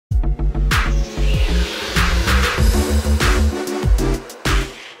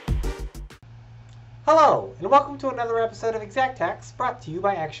Hello, and welcome to another episode of Xact Hacks, brought to you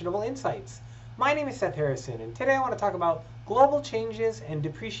by Actionable Insights. My name is Seth Harrison, and today I want to talk about global changes and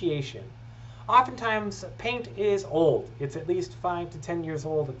depreciation. Oftentimes, paint is old. It's at least 5 to 10 years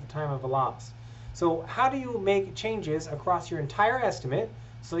old at the time of a loss. So how do you make changes across your entire estimate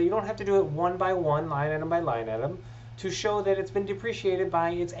so that you don't have to do it one by one, line item, to show that it's been depreciated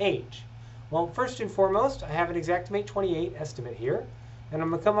by its age? Well, first and foremost, I have an Xactimate 28 estimate here. And I'm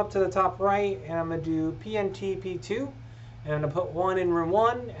going to come up to the top right, and I'm going to do PNT P2, and I'm going to put one in room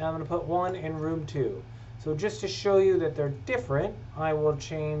 1, and I'm going to put one in room 2. So just to show you that they're different, I will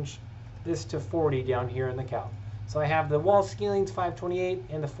change this to 40 down here in the calc. So I have the wall ceilings 528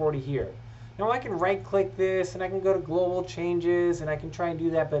 and the 40 here. Now I can right click this, and I can go to global changes, and I can try and do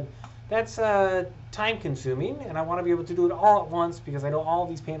that, but that's time consuming, and I want to be able to do it all at once because I know all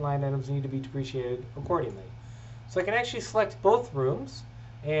these paint line items need to be depreciated accordingly. So I can actually select both rooms,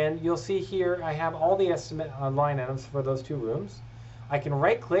 and you'll see here I have all the estimate line items for those two rooms. I can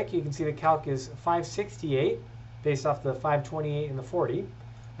right click, you can see the calc is 568 based off the 528 and the 40.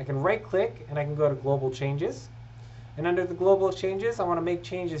 I can right click and I can go to global changes. And under the global changes I want to make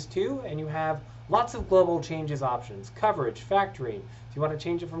changes too, and you have lots of global changes options. Coverage, factoring, if you want to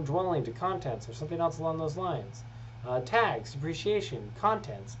change it from dwelling to contents or something else along those lines. Tags, depreciation,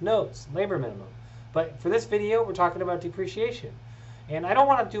 contents, notes, labor minimum. But for this video, we're talking about depreciation. And I don't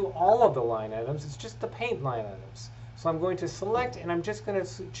want to do all of the line items, it's just the paint line items. So I'm going to select, and I'm just going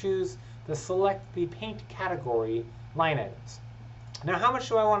to choose the select the paint category line items. Now how much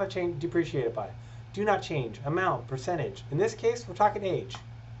do I want to depreciate it by? Do not change, amount, percentage. In this case, we're talking age.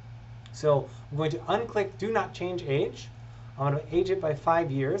 So I'm going to unclick do not change age. I'm going to age it by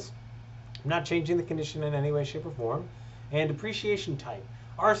 5 years. I'm not changing the condition in any way, shape, or form. And depreciation type.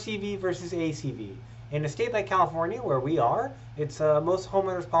 RCV versus ACV. In a state like California, where we are, it's most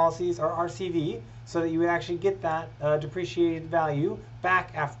homeowners policies are RCV, so that you would actually get that depreciated value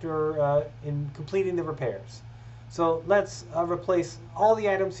back after in completing the repairs. So let's replace all the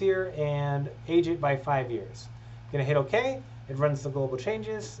items here and age it by 5 years. I'm going to hit OK. It runs the global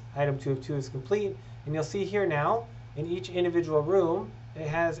changes. Item 2 of 2 is complete. And you'll see here now, in each individual room, it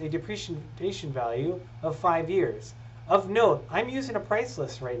has a depreciation value of 5 years. Of note, I'm using a price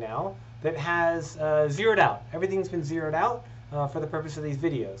list right now that has zeroed out. Everything's been zeroed out for the purpose of these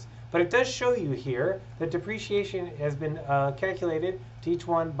videos. But it does show you here that depreciation has been calculated to each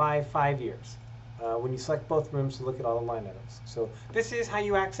one by 5 years when you select both rooms to look at all the line items. So this is how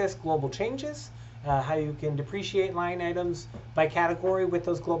you access global changes, how you can depreciate line items by category with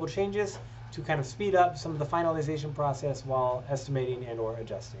those global changes to kind of speed up some of the finalization process while estimating and or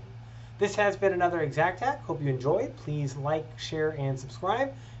adjusting. This has been another Xact Hack. Hope you enjoyed. Please like, share, and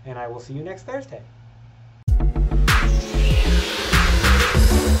subscribe, and I will see you next Thursday.